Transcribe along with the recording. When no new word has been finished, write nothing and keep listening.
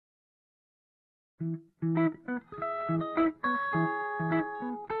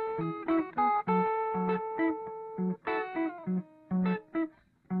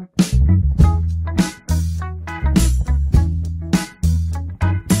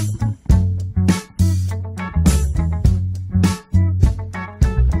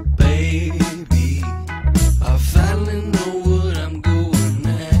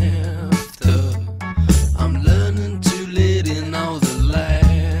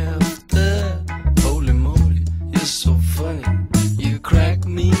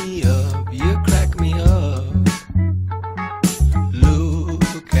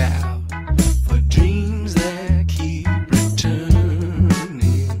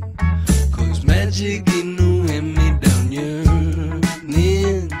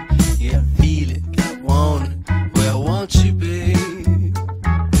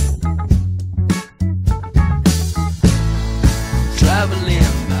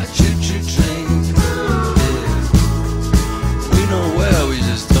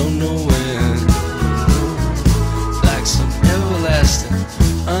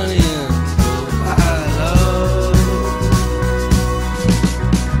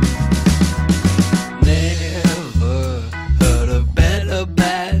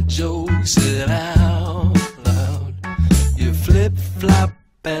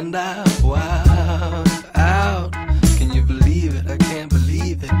And out. Can you believe it? I can't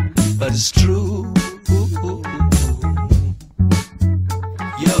believe it, but it's true.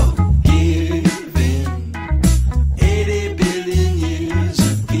 You're giving 80 billion years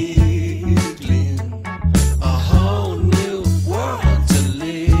of giggling, a whole new world to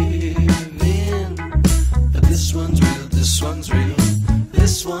live in. But this one's real, this one's real,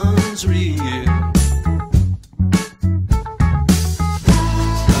 this one's real.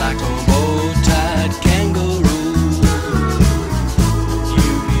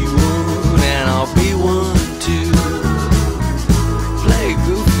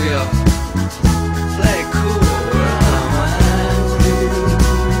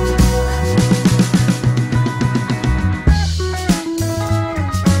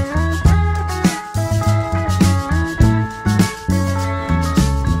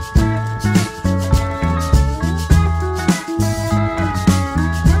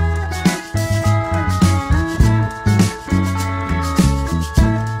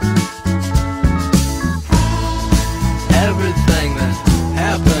 Everything that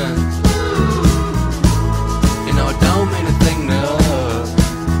happened, you know, don't mean a thing to us,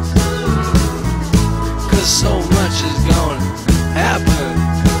 'cause so much is gonna happen,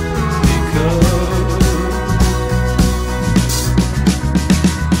 because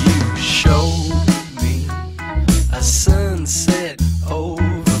you showed me a sunset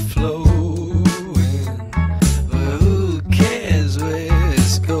overflowing, but who cares where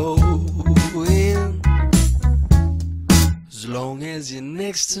it's going? As long as you're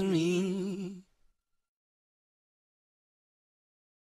next to me.